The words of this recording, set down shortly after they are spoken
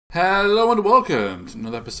Hello and welcome to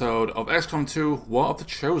another episode of XCOM 2 War of the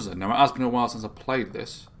Chosen. Now it has been a while since I played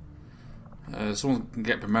this. Someone can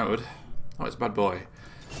get promoted. Oh, it's Bad Boy.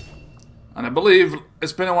 And I believe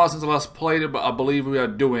it's been a while since I last played it, but I believe we are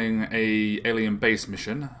doing a alien base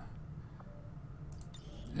mission.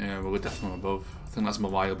 Yeah, we'll go death from above. I think that's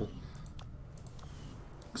more viable.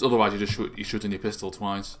 Because otherwise you're shooting your pistol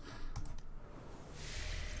twice.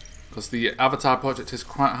 Because the Avatar project is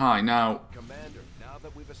quite high. Now,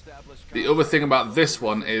 the other thing about this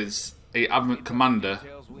one is a Advent Commander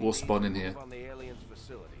will spawn in here.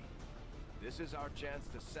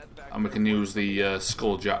 And we can use the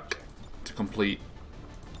Skulljack to complete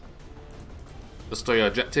the story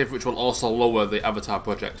objective, which will also lower the Avatar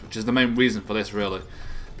project, which is the main reason for this, really.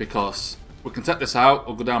 Because we can set this out,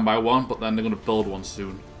 we'll go down by 1, but then they're going to build one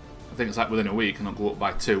soon. I think it's like within a week, and it'll go up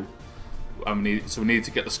by 2. And so we need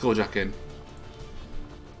to get the Skulljack in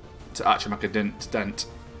to actually make a dent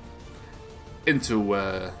into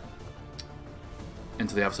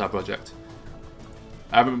the Avatar project.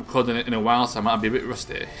 I haven't been recording it in a while, so I might be a bit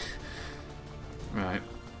rusty. Right.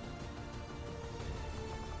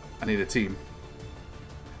 I need a team.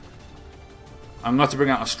 I'm going to bring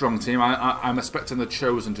out a strong team. I'm expecting the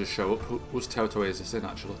Chosen to show up. Whose territory is this in,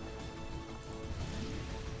 actually?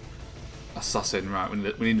 Assassin, right.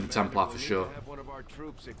 We need a Templar for sure.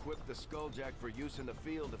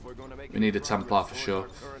 We need a Templar for sure.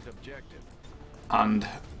 And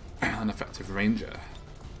an effective Ranger.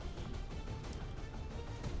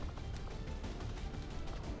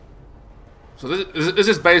 So this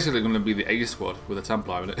is basically going to be the A squad with a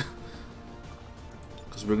Templar in it.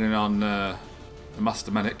 Because we're bringing on the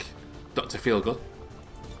Master Medic, Dr. Feelgood.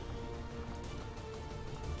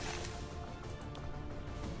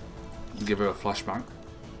 Give her a flashbang,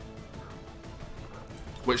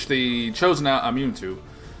 which the Chosen are immune to.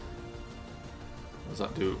 What does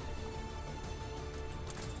that do?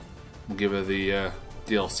 We'll give her the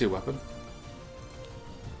DLC weapon.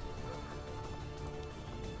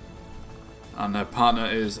 And her partner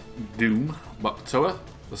is Doom Baktoa,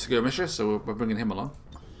 the skirmisher, so we're bringing him along.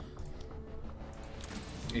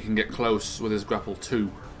 He can get close with his grapple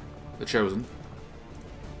to the Chosen.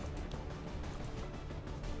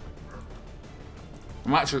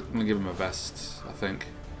 I'm actually going to give him a vest, I think.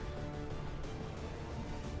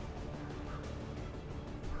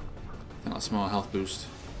 I think that's a small health boost.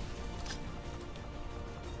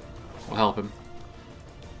 Will help him.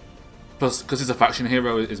 Plus, because he's a faction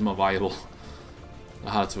hero, is more viable.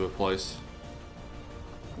 Hard to replace.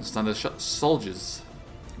 Standard soldiers.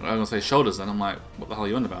 I was going to say shoulders then, I'm like, what the hell are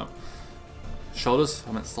you on about? Shoulders?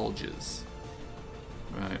 I meant soldiers.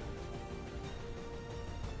 Right.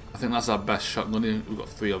 I think that's our best shotgun. We've got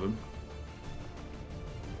 3 of them.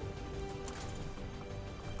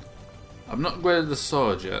 I've not upgraded the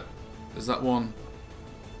sword yet. Is that one?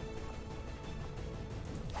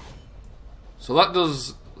 So that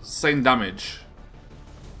does same damage,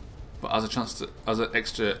 but has a chance to has an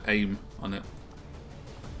extra aim on it.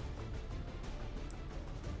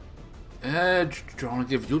 Do I want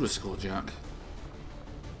to give you the Skulljack?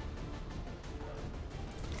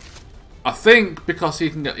 I think because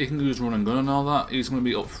he can use run and gun and all that, he's going to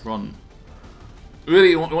be up front.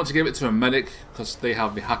 Really, you want to give it to a medic because they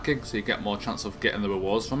have the hacking, so you get more chance of getting the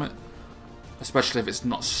rewards from it. Especially if it's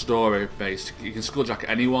not story based. You can Skulljack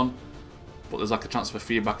anyone, but there's like a chance for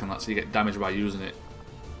feedback and that, so you get damage by using it.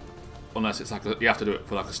 Unless it's like you have to do it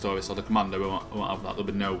for like a story, so the commander won't have that. There'll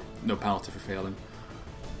be no penalty for failing.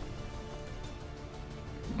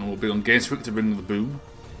 And we'll be on Gainswick to bring the boom.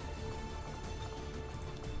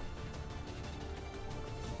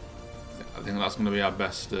 I think that's going to be our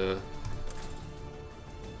best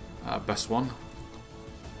one.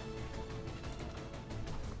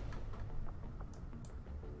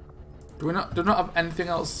 Do we not have anything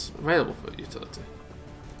else available for utility?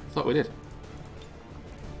 I thought we did.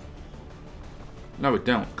 No, we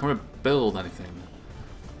don't. Can we build anything?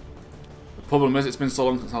 The problem is, it's been so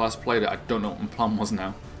long since I last played it. I don't know what my plan was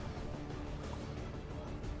now.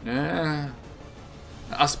 Yeah,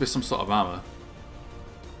 it has to be some sort of armor.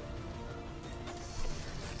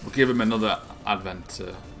 We'll give him another advent,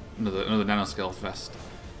 another nanoscale vest.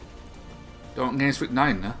 Don't Gainswick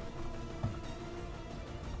 9 now.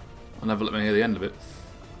 I'll never let me hear the end of it.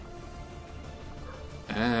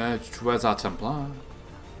 Where's our Templar?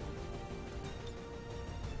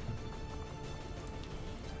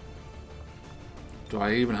 Do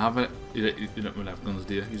I even have it? You don't really have guns,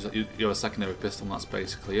 do you? You have a secondary pistol, and that's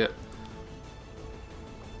basically it.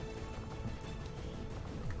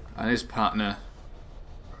 And his partner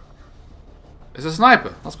is a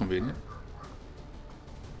sniper. That's convenient.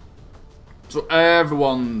 So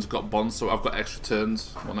everyone's got bonds, so I've got extra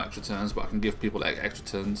turns. Well, not extra turns, but I can give people extra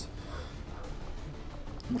turns.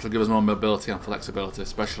 Which will give us more mobility and flexibility,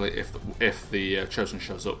 especially if the Chosen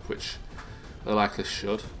shows up, which they likely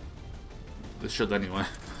should. They should anyway.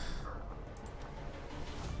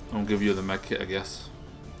 I'll give you the med kit, I guess.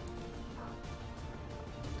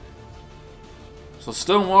 So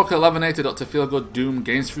Stonewalker eliminated Dr. Feelgood Doom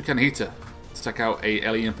gains freaking heater to check out a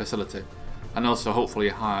alien facility, and also hopefully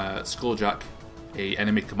hire Skulljack, a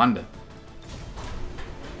enemy commander,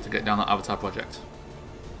 to get down that Avatar project.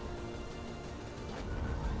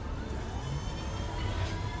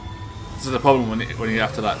 This is the problem when you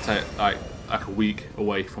have to like a week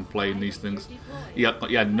away from playing these things. You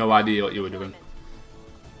had no idea what you were doing.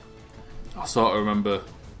 I sort of remember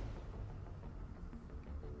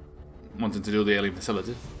wanting to do the alien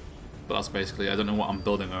facility, but that's basically, I don't know what I'm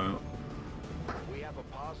building around. We have a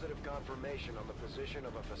positive confirmation on the position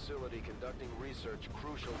of a facility conducting research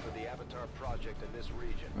crucial to the Avatar project in this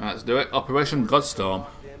region. Right, let's do it. Operation Godstorm.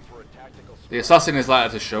 The assassin is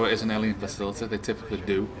likely to show it is an alien facility, they typically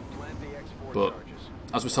do. But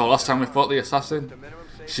as we saw last time we fought the assassin,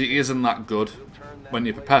 she isn't that good when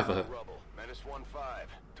you prepare for her.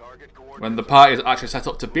 When the party is actually set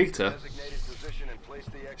up to beat her,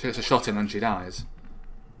 she gets a shot in and she dies.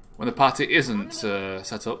 When the party isn't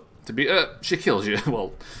set up to beat her, she kills you.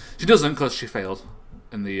 Well, she doesn't because she failed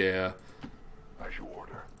in the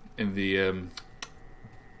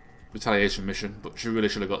retaliation mission, but she really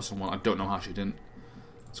should have got someone. I don't know how she didn't.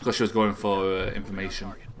 It's because she was going for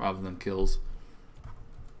information rather than kills.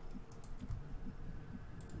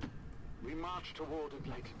 We march toward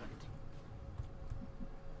enlightenment.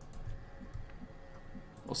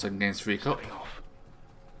 Also gains free cup.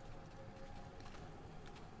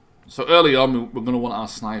 So early on, we're going to want our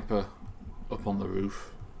sniper up on the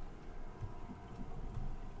roof.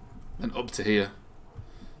 And up to here.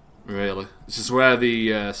 Really. This is where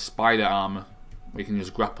the spider armor, we can use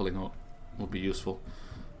grappling up, will be useful.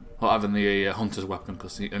 Not having the hunter's weapon,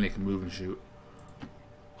 because then he can move and shoot.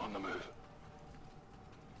 On the move.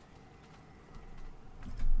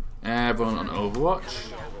 Everyone on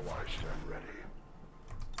Overwatch.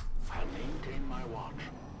 I'll maintain my watch.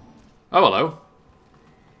 Oh, hello.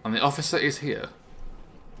 And the officer is here.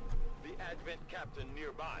 The Advent captain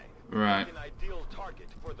nearby. Right. An ideal target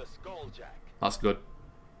for the Skulljack. That's good.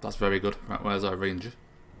 That's very good. Right, where's our ranger?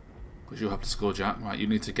 Because you have the Skulljack. Right, you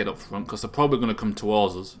need to get up front, because they're probably going to come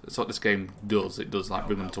towards us. It's what this game does. It does like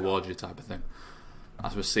bring them towards you type of thing.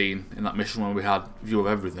 As we've seen in that mission where we had view of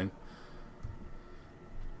everything.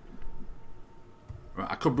 Right,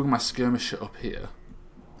 I could bring my skirmisher up here.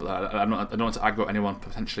 But I don't want to aggro anyone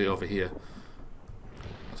potentially over here.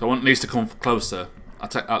 So I want these to come closer. I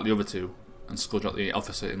take out the other two and Skulljack the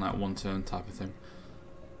officer in like one turn type of thing.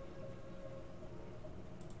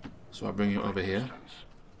 So I bring you over here.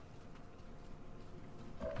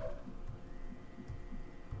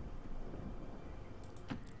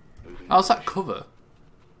 How's that cover?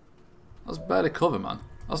 That's barely cover, man.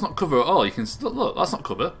 That's not cover at all. You can still look. That's not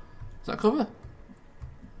cover. Is that cover?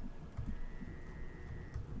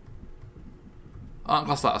 I don't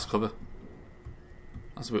class that as cover.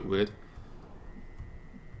 That's a bit weird.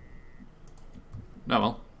 No,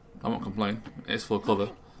 well, I won't complain. It's full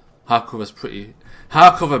cover. Half cover's pretty.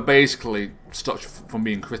 Half cover basically stops you from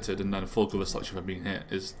being critted, and then full cover stops you from being hit.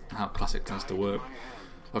 Is how classic tends to work.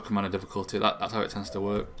 Or commander difficulty. That's how it tends to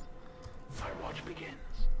work. My watch begins.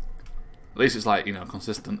 At least it's like, you know,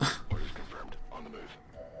 consistent. Orders confirmed. On the move.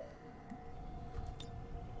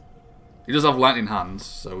 He does have lightning hands,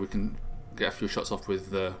 so we can get a few shots off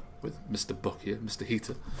with Mr. Buck here, Mr.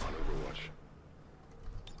 Heater. On Overwatch.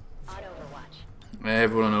 On Overwatch.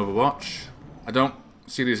 Everyone on Overwatch. I don't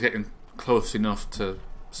see these getting close enough to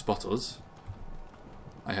spot us.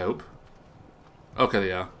 I hope. Okay,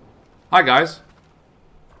 they are. Hi, guys.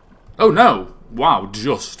 Oh, no. Wow,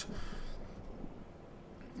 just.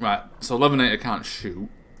 Right, so Levenator can't shoot.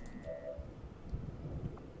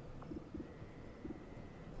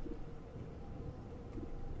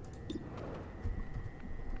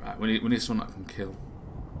 Right, we need someone that can kill.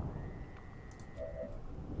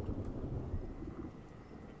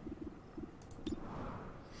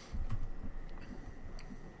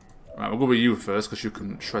 Right, we'll go with you first, because you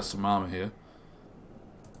can shred some armor here.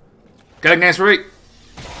 Get against Reek!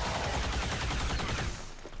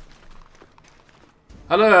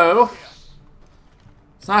 Hello!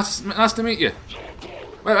 It's nice to meet you.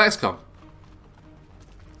 Where are XCOM?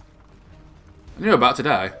 I knew you were about to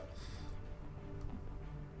die.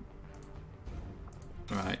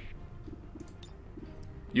 Right.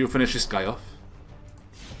 You finish this guy off.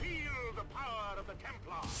 Feel the power of the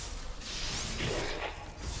Templar.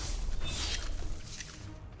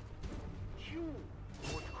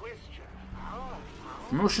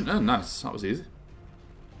 Promotion. Oh, nice. That was easy.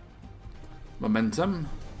 Momentum.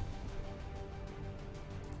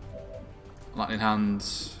 Lightning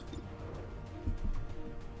hands.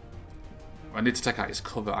 I need to take out his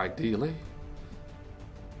cover, ideally.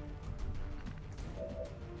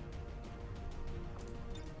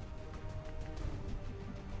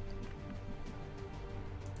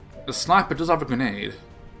 The sniper does have a grenade.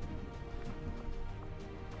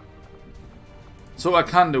 So what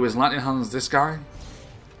I can do is lightning hands this guy.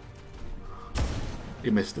 He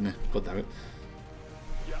missed, didn't he? God damn it.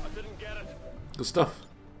 Yeah, I didn't get it. Good stuff.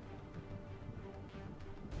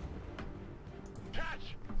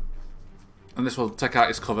 Catch! And this will take out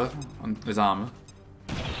his cover and his armor.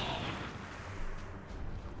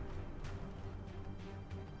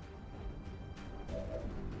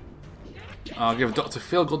 I'll give Dr.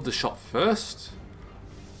 Feelgood the shot first.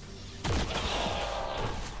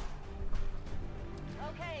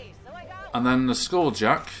 Okay, so I got And then the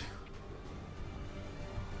Skulljack.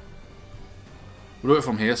 We'll do it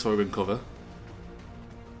from here so we're in cover.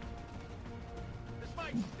 This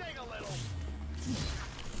might sting a little.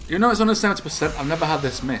 You know it's only 70%. I've never had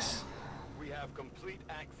this miss. We have complete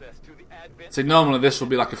access to the advent. See, normally this will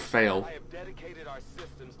be like a fail. I have dedicated our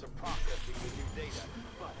systems to processing the new data,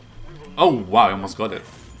 but we will Oh wow, I almost got it.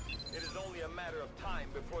 It is only a matter of time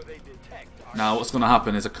before they detect our Now what's going to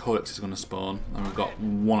happen is a Codex is going to spawn. And we've got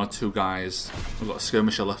 1 or 2 guys. We've got a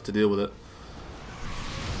skirmisher left to deal with it.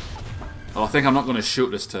 Well, I think I'm not going to shoot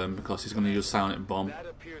this turn because he's going to use Silent Bomb. That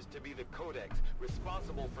appears to be the Codex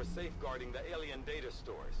responsible for safeguarding the alien data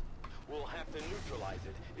stores. We'll have to neutralize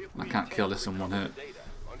it if I we can't intend kill to this in one recover hit. the data.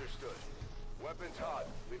 Understood. Weapons hot.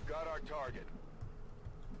 We've got our target.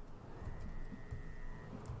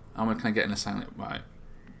 How many can I get in a silent? Right.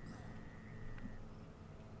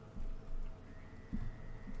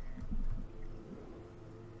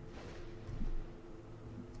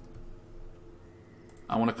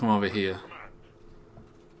 I want to come over here.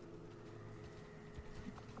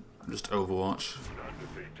 Just Overwatch.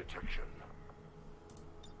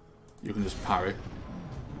 You can just parry.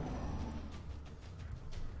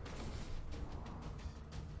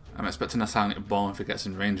 I'm expecting a silent bomb if it gets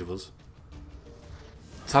in range of us.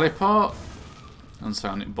 Teleport and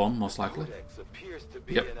silent bomb, most likely. Codex appears to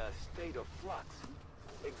be Yep. in a state of flux.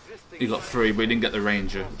 Existing He got 3, but he didn't get the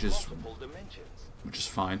ranger, multiple dimensions. which is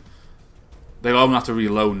fine. They're all gonna have to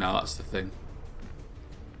reload now. That's the thing.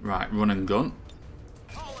 Right, run and gun.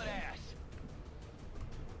 Haul it ass.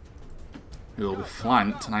 He will be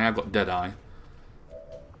flanked, and I have got Deadeye.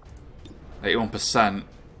 81%,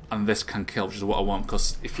 and this can kill, which is what I want.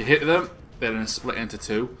 Because if you hit them, they're gonna split into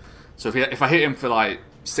 2. So if I hit him for like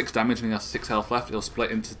 6 damage and he has 6 health left, he'll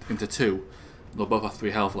split into 2. They'll both have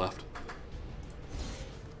 3 health left.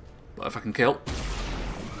 But if I can kill,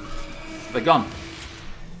 they're gone.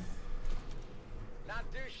 Not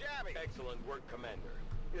too shabby. Excellent work, Commander.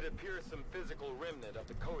 It appears some physical remnant of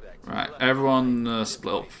the Codex. Right, everyone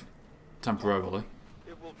split up temporarily.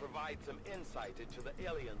 It will provide some insight into the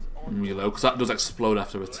aliens on And reload, because that does explode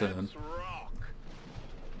after a turn. Let's rock.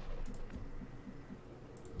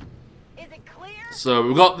 Is it clear? So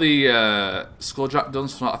we've got the Skulljack done,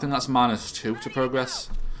 so I think that's -2 to progress.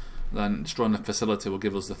 Then destroying the facility will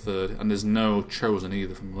give us the 3rd, and there's no chosen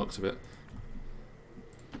either from the looks of it.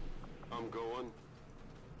 I'm going.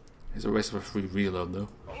 It's a waste of a free reload though.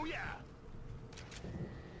 Oh yeah.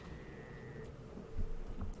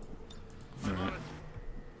 Alright.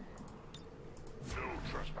 No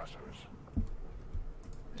trespassers.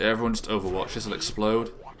 Yeah, everyone just Overwatch, this will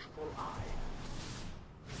explode. Watchful eye.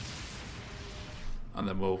 And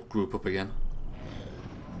then we'll group up again.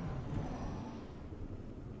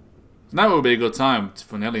 Now it would be a good time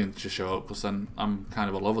for an alien to show up, because then I'm kind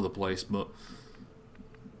of all over the place, but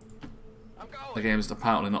I'm going. the game's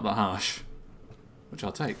apparently not that harsh. Which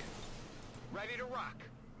I'll take. Ready to rock.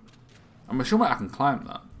 I'm assuming I can climb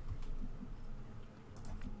that.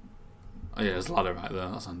 Oh yeah, there's a ladder right there,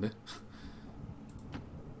 that's handy.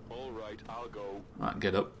 All right, I'll go. Right,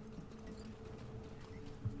 get up.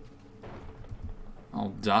 I'll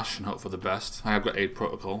dash and hope for the best. I have got aid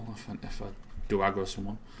protocol if I do aggro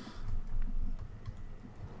someone.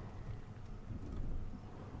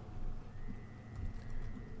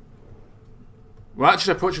 We're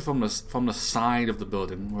actually approaching from the side of the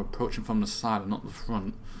building. We're approaching from the side and not the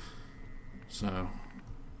front. So.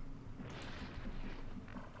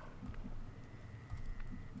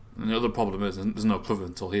 And the other problem is there's no cover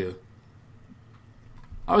until here.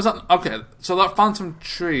 Oh, is that okay? So that phantom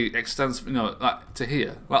tree extends, like to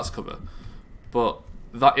here. That's cover, but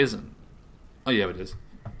that isn't. Oh yeah, it is.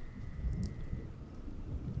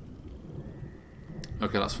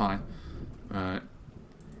 Okay, that's fine. Right.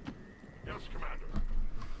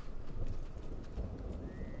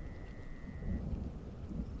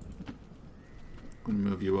 I'm going to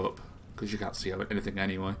move you up, because you can't see anything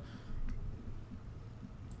anyway.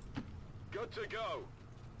 Good to go.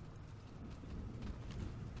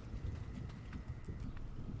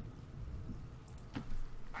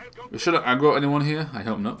 Should I aggro anyone here? I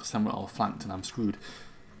hope not, because then we're all flanked and I'm screwed.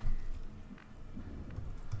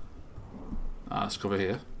 Let's cover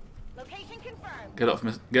here. Location confirmed. Get up,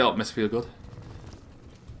 Miss Feelgood.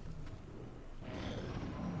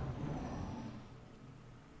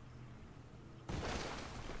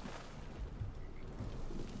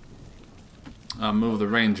 I'll move the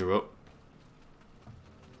Ranger up.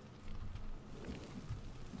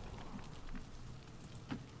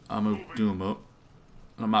 I'll move Doom up.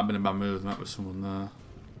 That might have been a bad move, met with someone there.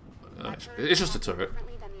 It's just a turret.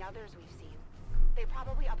 Differently than the others we've seen. They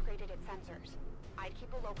probably upgraded its sensors. I'd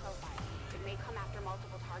keep a low profile. It may come after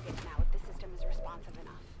multiple targets now if the system is responsive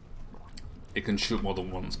enough. It can shoot more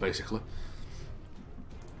than once, basically.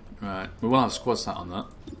 Right, we will have squad sat on that.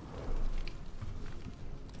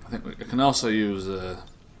 I think we can also use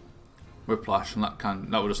Whiplash, and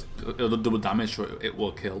that will just it'll do double damage, so it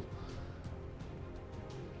will kill.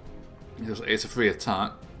 It's a free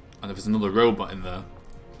attack, and if there's another robot in there,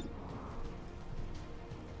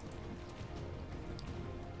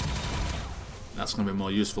 that's going to be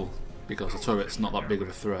more useful because the turret's not that big of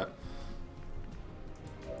a threat.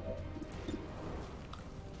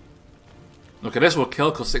 Okay, this will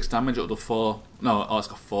kill because 6 damage up to 4. No, oh, it's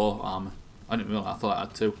got 4 armor. I didn't realize. I thought I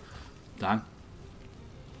had 2. Dang.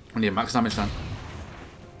 I need max damage then.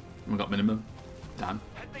 We got minimum. Damn.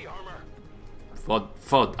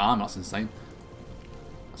 4 armor, that's insane.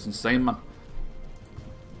 That's insane, man.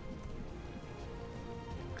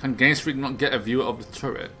 Can Game Streak not get a view of the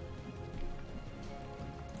turret?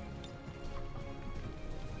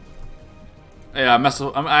 Yeah,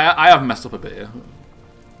 I have messed up a bit here.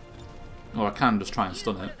 Or I can just try and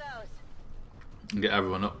stun it and get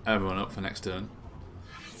everyone up for next turn.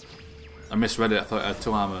 I misread it. I thought it had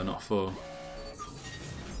 2 armor, not 4.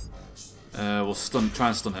 We'll try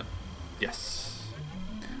and stun it. Yes.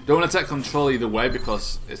 Don't want to take control either way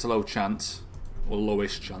because it's a low chance, or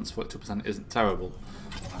lowish chance. 42% isn't terrible.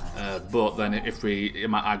 But then if it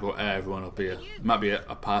might aggro everyone up here. It might be a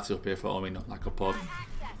party up here for all we know, like a pod.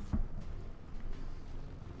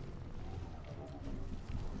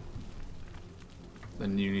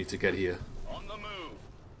 Then you need to get here. On the move.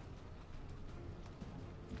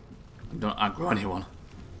 And don't aggro anyone.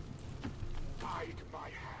 Guide my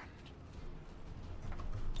hand.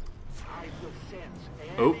 I will sense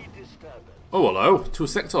Oh. any disturbance. Oh, hello. 2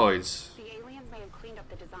 sectoids. The aliens may have cleaned up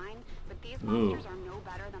the design, but these monsters are no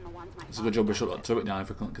better than the ones my It's a good job we shut that turret down if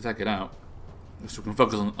we can take it out. So we can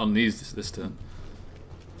focus on these this turn.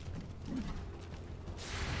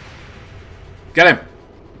 Get him!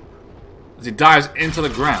 As he dives into the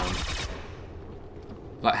ground.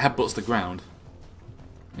 Like headbutts the ground.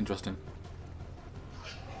 Interesting.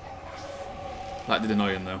 That did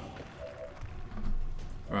annoy him though.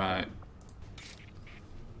 Right.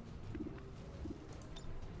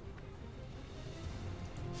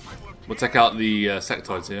 We'll take out the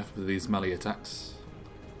sectoids here for these melee attacks.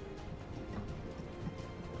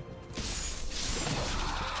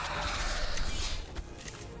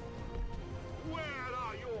 Where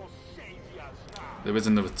are your saviors now? There is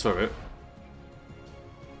another turret.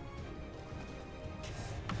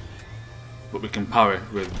 But we can power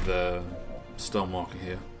it with Stonewalker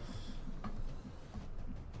here.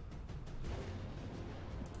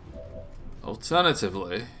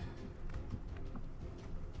 Alternatively...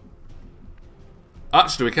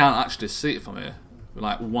 Actually, we can't actually see it from here. We're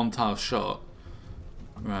like 1 tile short.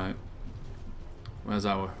 Right. Where's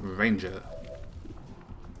our ranger?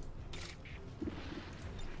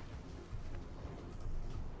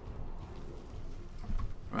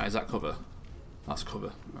 Right, is that cover? That's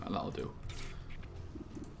cover. Right, that'll do.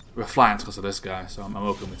 We're flying because of this guy, so I'm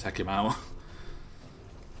hoping we take him out.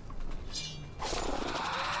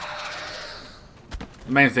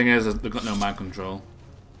 The main thing is they've got no mind control.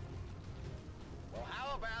 Well,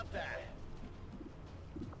 how about that?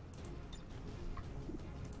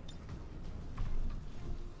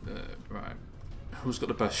 Right. Who's got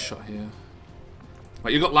the best shot here?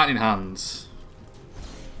 Right, you've got lightning hands.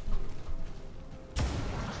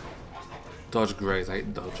 Dodge great, I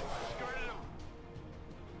hate dodge.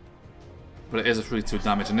 But it is a 3-2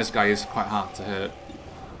 damage, and this guy is quite hard to hit.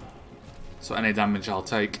 So any damage I'll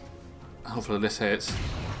take. Hopefully this hits.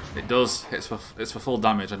 It does. It's for full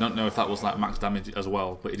damage. I don't know if that was like max damage as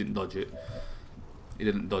well, but he didn't dodge it. He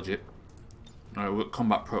didn't dodge it. Alright, we've got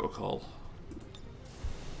combat protocol.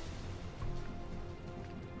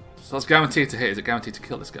 So that's guaranteed to hit. Is it guaranteed to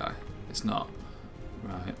kill this guy? It's not.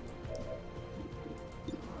 Right.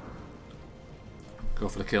 Go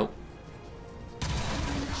for the kill.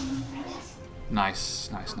 Nice,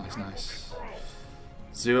 nice, nice, nice.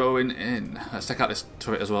 Zeroing in. Let's take out this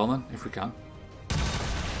turret as well then, if we can.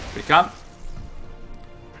 We can.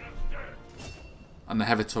 And the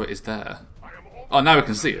heavy turret is there. Oh, now we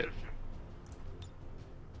can see it.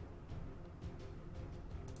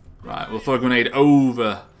 Right, we'll throw a grenade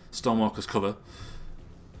over Stormwalker's cover.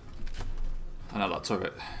 And out that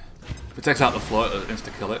turret. If it takes out the floor, it'll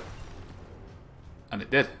insta-kill it. And it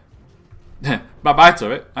did. Bye-bye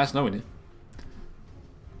turret. Nice knowing you.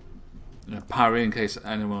 Parry in case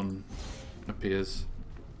anyone appears.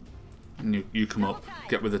 And you come up.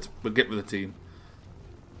 Get with the team.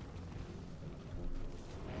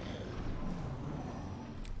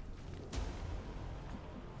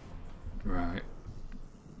 Right.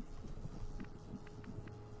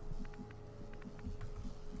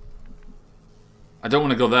 I don't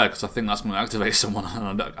want to go there because I think that's going to activate someone,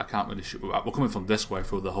 and I can't really shoot. We're coming from this way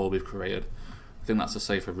through the hole we've created. I think that's a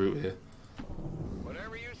safer route here.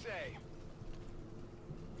 Whatever you say.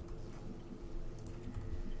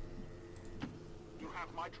 You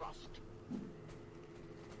have my trust.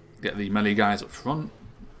 Get the melee guys up front.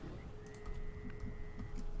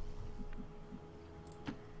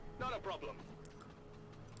 Not a problem.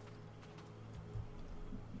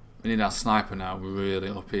 We need our sniper now. We're really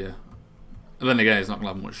up here. And then again, he's not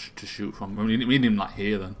gonna have much to shoot from. We need him like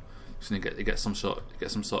here then. Just need to get some sort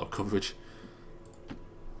of coverage.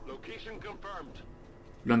 Location confirmed.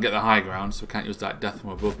 We don't get the high ground, so we can't use that death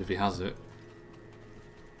from above if he has it.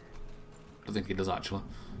 I think he does actually.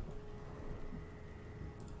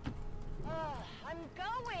 I'm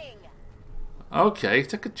going. Okay,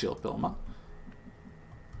 take a chill pill, man.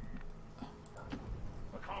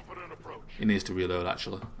 A confident approach. He needs to reload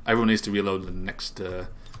actually. Everyone needs to reload the next turn.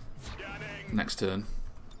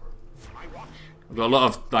 I've got a lot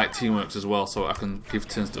of like teamworks as well, so I can give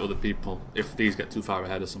turns to other people if these get too far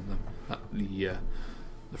ahead or something. The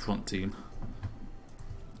front team.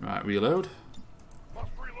 Right, reload.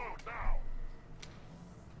 Must reload now.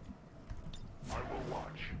 I will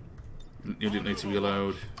watch. You don't need to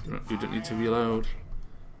reload. You don't need to reload.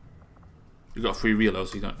 You got 3 reloads,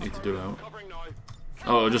 so you don't need to do that. Covering now.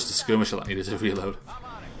 Oh, just a skirmisher that needed to reload.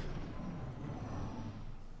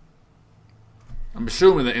 I'm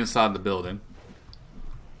assuming they're inside the building.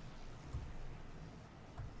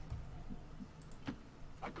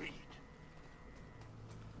 Agreed.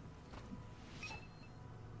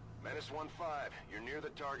 Menace 1-5, you're near the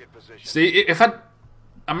target position. See, if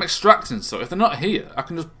I'm extracting, so if they're not here, I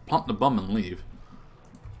can just plant the bomb and leave.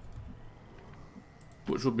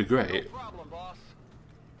 Which would be great. No problem, boss.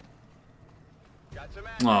 Got some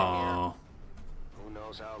Aww. Who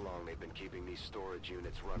knows how long they've been keeping these storage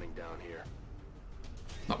units running down here.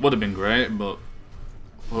 That would have been great, but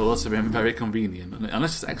would also been very convenient.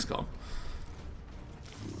 Unless it's XCOM.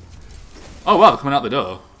 Oh wow, they're coming out the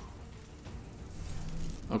door.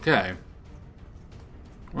 Okay.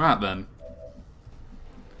 Right then.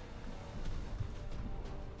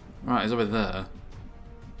 Right, he's over there.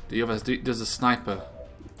 Does a sniper?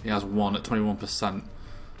 He has 1 at 21%.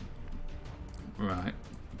 Right.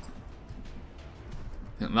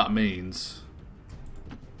 I think that means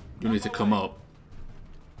you need to come up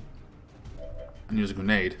and use a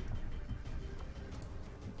grenade.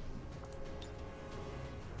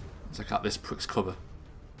 Take out this prick's cover.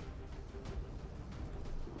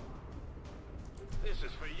 This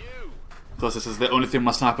is for you. Of course, this is the only thing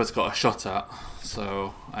my sniper's got a shot at,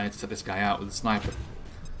 so I need to take this guy out with the sniper.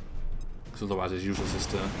 Because otherwise it's useless this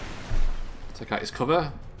turn. Take out his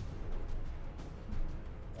cover.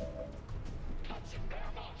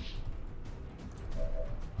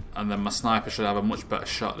 And then my sniper should have a much better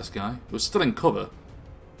shot at this guy. He was still in cover.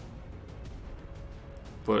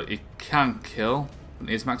 But he can kill. It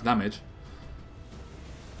needs max damage.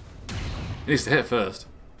 He needs to hit first.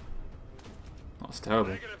 That's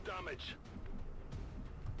terrible. Negative damage.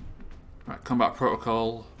 Right, combat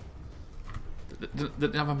protocol. Did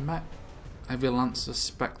they have a mech? Heavy Lancer,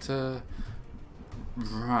 Spectre.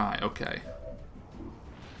 Right, okay.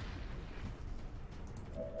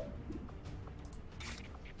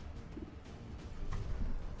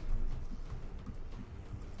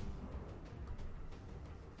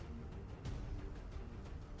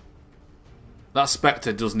 That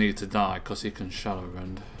Spectre does need to die because he can Shadow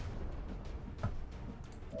Rend.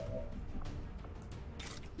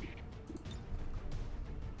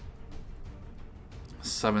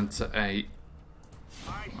 Seven to 8.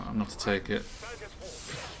 I'm not to take it.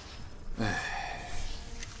 I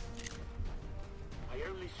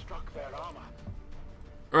only struck their armor.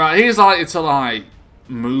 Right, he's likely to like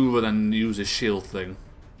move and then use his shield thing.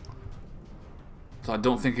 So I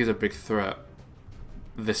don't think he's a big threat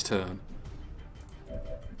this turn.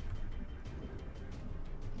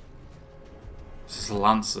 This is a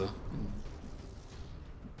Lancer.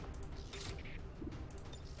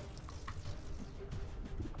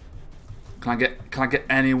 Can I get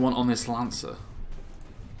anyone on this Lancer?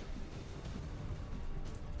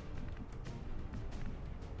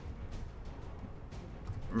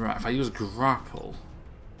 Right, if I use grapple.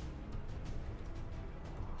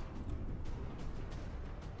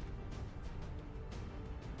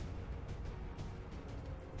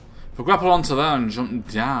 If I grapple onto there and jump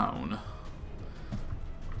down,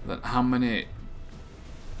 then how many?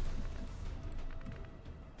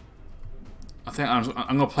 I think I'm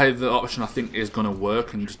going to play the option I think is going to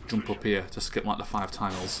work and just jump up here to skip like the 5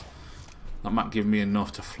 tiles. That might give me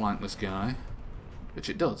enough to flank this guy, which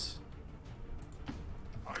it does.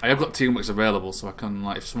 I have got teamworks available, so I can,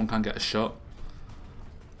 like, if someone can get a shot.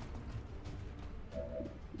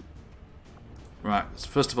 Right, so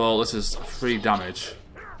first of all, this is 3 damage.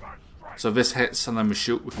 So if this hits and then we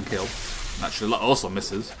shoot, we can kill. Actually, that also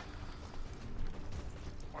misses.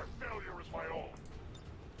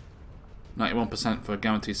 91% for a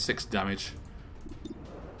guaranteed 6 damage.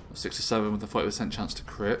 67 with a 40% chance to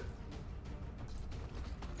crit.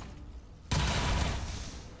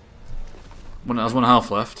 There's 1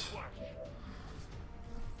 health left.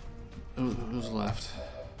 Who's left?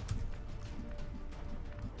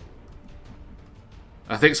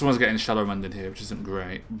 I think someone's getting shadow mended here, which isn't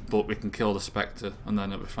great, but we can kill the Spectre and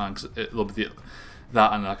then it'll be fine, because it'll be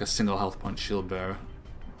that and like a single health point shield bearer.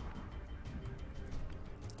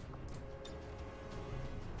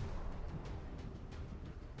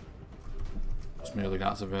 What's my other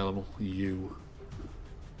guys available? You.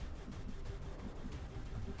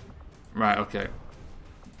 Right, okay.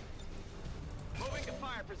 Moving to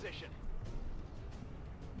fire position.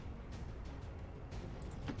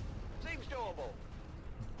 Seems doable.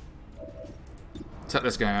 Take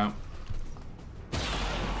this guy out. Did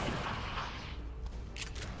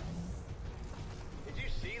you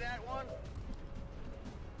see that one?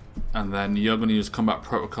 And then you're going to use combat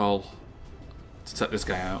protocol to take this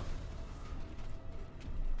guy out.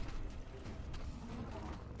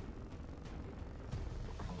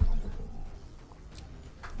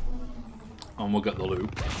 And we'll get the loot.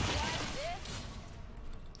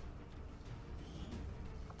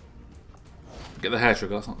 Get the hair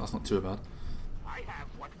trigger, that's not too bad. I have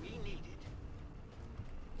what we needed.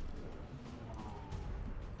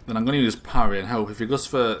 Then I'm going to use parry and hope. If he goes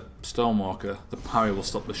for Stonewalker, the parry will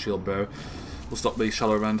stop the shield bearer. Will stop the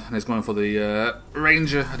shallow rend. And he's going for the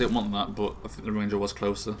ranger. I didn't want that, but I think the ranger was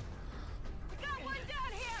closer.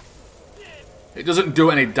 It doesn't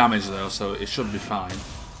do any damage though, so it should be fine.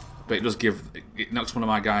 But it does give, it knocks one of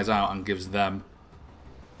my guys out and gives them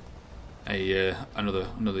a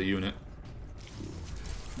another unit.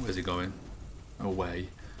 Where's he going? Away.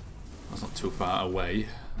 That's not too far away.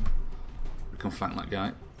 We can flank that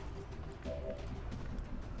guy.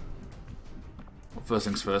 Well, first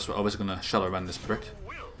things first, we're obviously going to shadow rend this prick.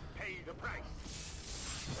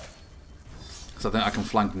 Because I think I can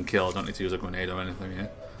flank and kill. I don't need to use a grenade or anything here.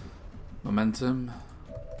 Momentum.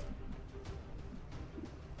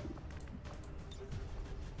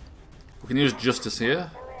 We can use Justice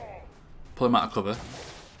here. Pull him out of cover.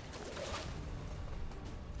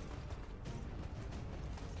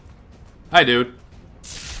 Hi, dude.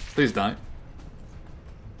 Please die.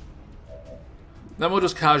 Then we'll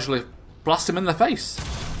just casually blast him in the face.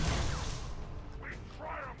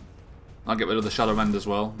 I'll get rid of the Shadow Rend as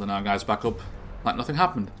well. Then our guy's back up like nothing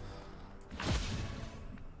happened.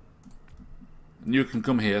 And you can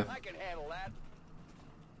come here I can handle that.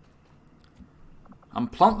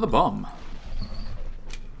 and plant the bomb.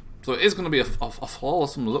 So it is going to be a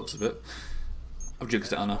flawless from the looks of it. I've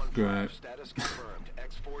jinxed it, Anna. Great. Status confirmed.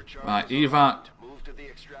 X4 charges Right, evac unlocked. Move to the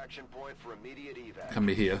extraction point for immediate evac. can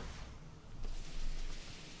be here.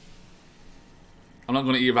 I'm not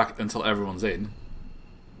going to evac until everyone's in.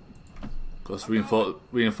 Because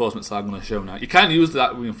reinforcements are going to show now. You can use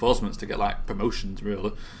that reinforcements to get like promotions,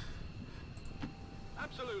 really.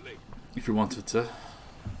 Absolutely. If you wanted to.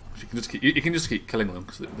 You can just keep killing them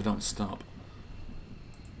because they don't stop.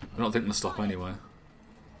 I don't think they'll stop anyway.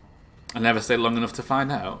 I never stayed long enough to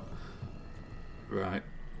find out. Right.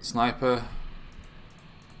 Sniper.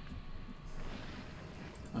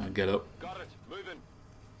 Get up. Got it. Moving.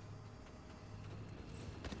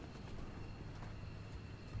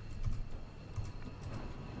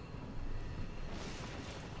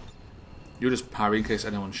 You just parry in case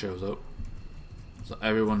anyone shows up. So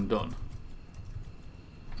everyone done.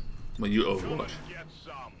 Well, you Overwatch. Get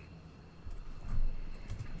some.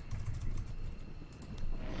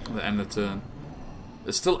 At the end of the turn.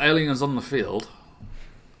 There's still aliens on the field.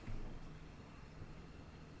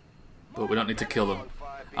 But we don't need to kill them.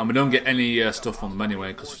 And we don't get any stuff from them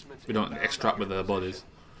anyway, because we don't extract with their bodies.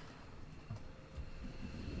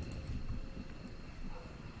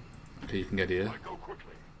 Okay, you can get here.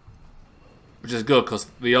 Which is good, because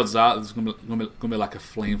the odds are there's going to be like a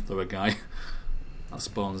flamethrower guy that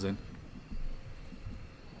spawns in.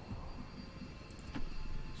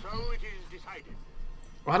 So it is decided.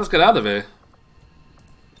 Well, let's get out of here.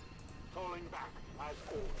 Falling back as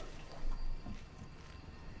ordered.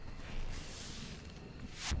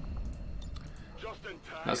 Just in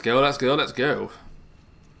time. Let's go, let's go, let's go.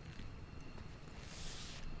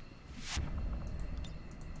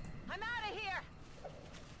 I'm out of here.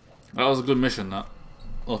 That was a good mission, that.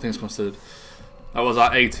 All things considered. That was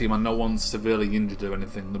our A team and no one's severely injured or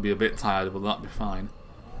anything. They'll be a bit tired, but that'll be fine.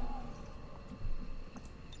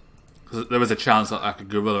 Because there is a chance that like a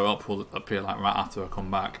gorilla up will appear like right after I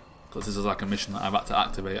come back. Because this is like a mission that I've had to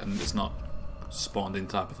activate and it's not spawned in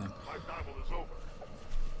type of thing. My battle is over.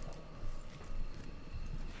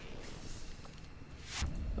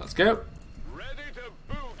 Let's go. Ready to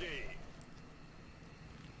boogie.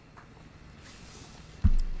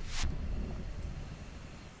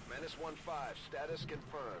 Menace 1-5, status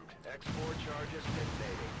confirmed. X4 charges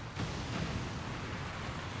detonating.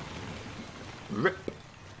 Rip.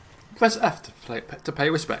 Press F to pay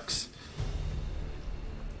respects.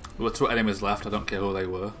 There were 2 enemies left, I don't care who they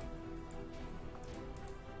were.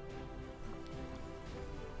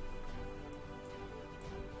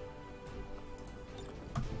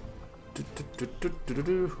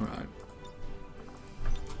 Right.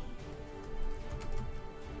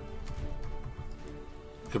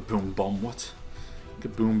 Kaboom bomb, what?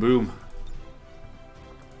 Kaboom boom.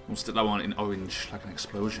 We'll stick that one in orange like an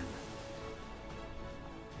explosion.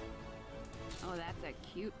 Oh, that's a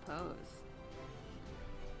cute pose.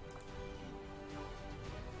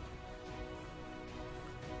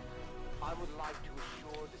 I would like to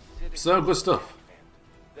assure the citizens So, good stuff.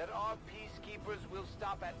 that our peacekeepers will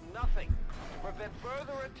stop at nothing to prevent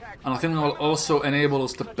further attacks. And I think that will also enable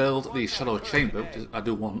us to build the Shadow Chamber, which I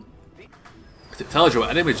do want. Because it tells you what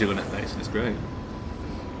enemies you're going to face, and it's great.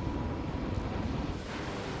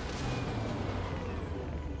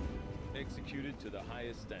 Executed to the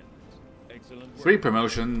highest standards. Excellent work. 3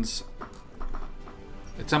 promotions.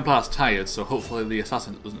 The Templar's tired, so hopefully the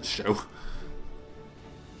assassin doesn't show.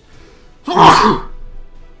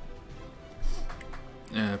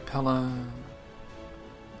 Pella.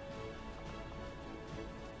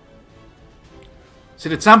 See,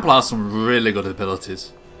 the Templar has some really good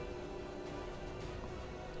abilities.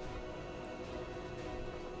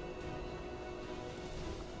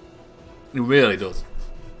 He really does.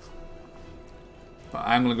 But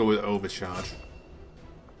I'm going to go with Overcharge.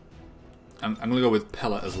 I'm going to go with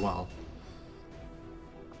Pellet as well.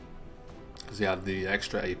 Because he had the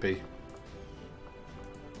extra AP.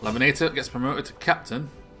 Levenator gets promoted to Captain.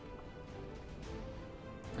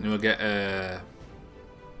 And you'll get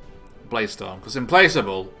Blaze Storm. Because in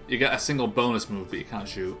Placeable, you get a single bonus move, but you can't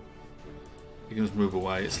shoot. You can just move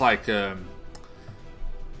away. It's like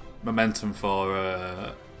Momentum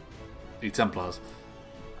for the Templars.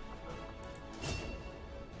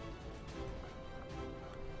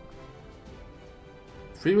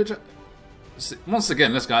 Free reject. Once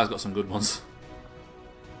again, this guy's got some good ones.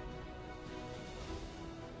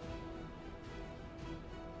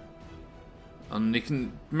 And you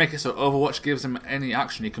can make it so Overwatch gives him any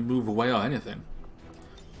action, he can move away or anything.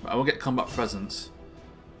 But I will get combat presence.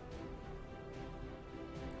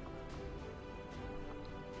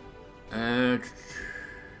 I'm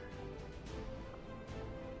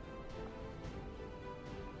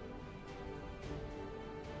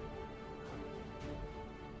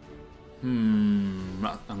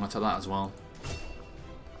going to take that as well.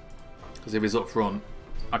 Because if he's up front,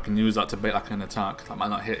 I can use that to bait like an attack. That might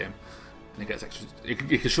not hit him. And he gets extra. You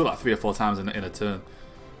can shoot like 3 or 4 times in a turn.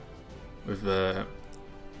 With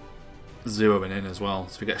zeroing in as well.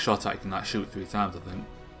 So if you get shot at, you can like shoot 3 times, I think.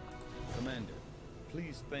 Commander,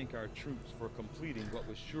 please thank our troops for completing what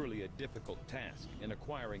was surely a difficult task in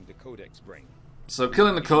acquiring the Codex brain. So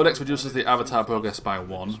killing the Codex reduces the Avatar progress by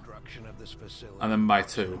 1. Destruction of this facility And then by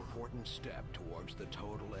is 2. an important step towards the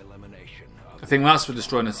total elimination of I think that's for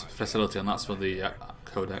destroying this facility, and that's for the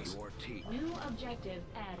Codex. your team. New objective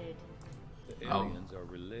added. The Oh. aliens are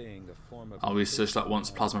relaying a form of I'll research that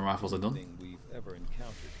once plasma rifles are done. thing we've ever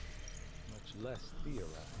encountered, much less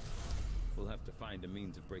theorized. We'll have to find a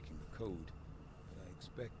means of breaking the code, but I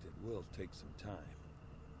expect it will take some time.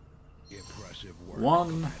 Impressive work, 1.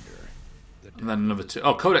 Commander. And then another 2.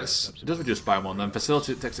 Oh, Codex does reduce by 1, then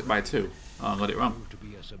Facility takes it by 2. Oh, I got it wrong. To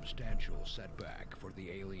be a substantial setback for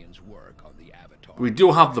the aliens' work on the Avatar. We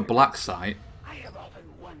do have the black site, I have often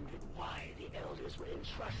wondered why the elders would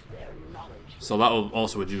entrust their knowledge so that will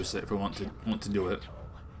also reduce it if we want to do it.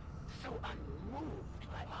 so unmoved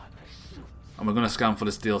by our pursuits. And we're going to scan for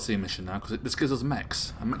this DLC mission now, because this gives us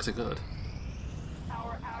mechs, and mechs are good.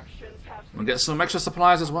 Our actions have We'll get some extra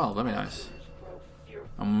supplies as well, very nice.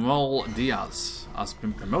 And Mol Diaz has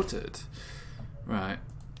been promoted. Right.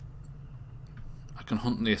 I can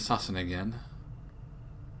hunt the assassin again.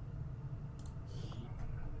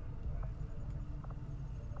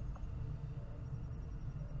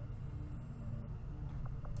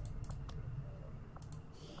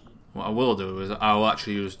 What I will do is I will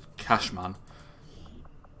actually use Cashman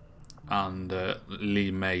and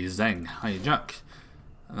Li Mei Zheng. Hiya, Jack.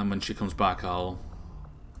 And then when she comes back, I'll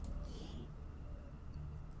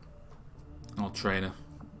train her.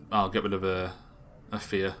 I'll get rid of a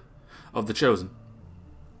fear of the Chosen.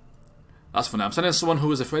 That's funny. I'm sending someone who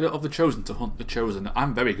is afraid of the Chosen to hunt the Chosen.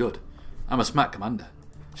 I'm very good. I'm a smart commander.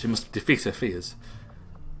 She must defeat her fears.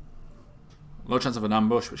 Low chance of an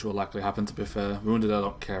ambush, which will likely happen. To be fair, wounded I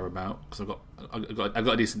don't care about because I've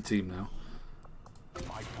got a decent team now.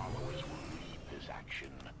 my followers will lead this action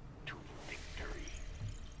to victory.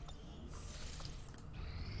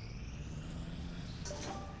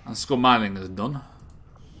 And skull mining is done.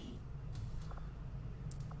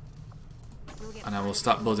 And I will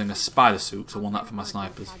start building a spider suit, so I want that for my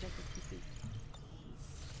snipers.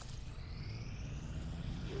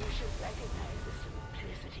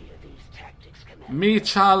 Me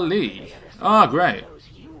Charlie. Ah, great.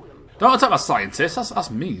 Don't attack my scientists, that's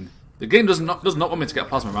mean. The game does not want me to get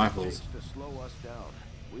plasma rifles. To slow us down.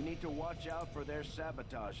 We need to watch out for their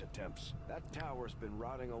sabotage attempts. That tower's been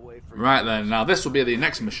rotting away for Right then, now this will be the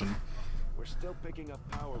next mission. We're still picking up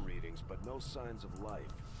power readings, but no signs of life.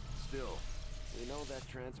 Still, we know that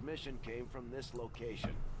transmission came from this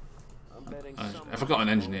location. I'm betting I forgot an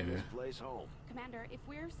engineer here. Place home. Commander, if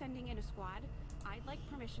we're sending in a squad, I'd like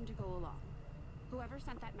permission to go along. Whoever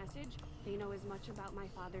sent that message, they know as much about my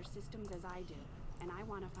father's systems as I do, and I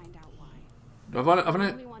want to find out why. I've The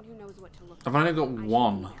only only one who knows what to look I've for. only got I should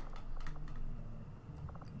one. be there.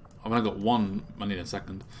 I've only got one. I need a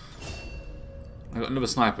second. I got another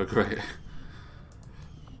sniper. Great.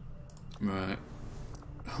 Right.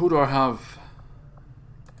 Who do I have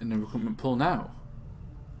in the recruitment pool now?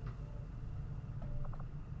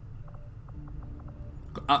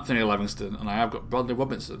 Got Anthony Livingston, and I have got Bradley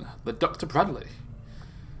Robinson, the Dr. Bradley.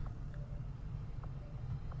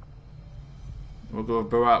 We'll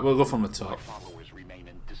go from the My top. followers remain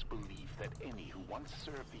in disbelief that any who once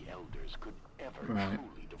served the elders could ever Right.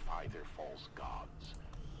 truly defy their false gods.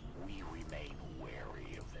 We remain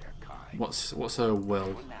wary of their kind. What's her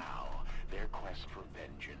will? For now, their quest for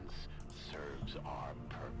vengeance serves our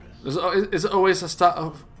purpose. Is it always a start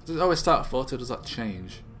of? Does it always start at 40? Or does that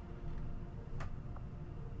change?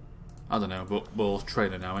 I don't know, but we'll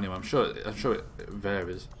train it now anyway. I'm sure it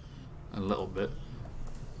varies a little bit.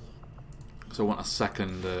 So I want a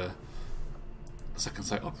second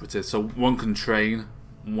site operative. So one can train,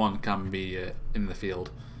 one can be in the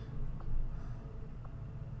field.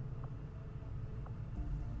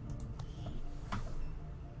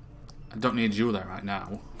 I don't need you there right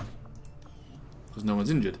now because no one's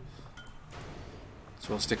injured.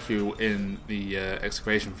 So I'll stick you in the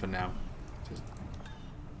excavation for now.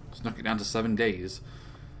 Just knock it down to 7 days.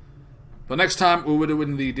 But next time we will do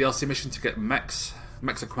in the DLC mission to get mechs.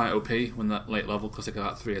 Mechs are quite OP when they're late level because they can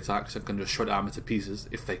have 3 attacks and can just shred armor to pieces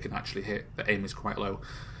if they can actually hit. The aim is quite low.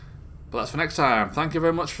 But that's for next time. Thank you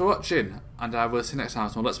very much for watching, and I will see you next time.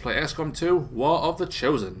 So let's play XCOM 2 War of the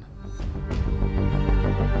Chosen.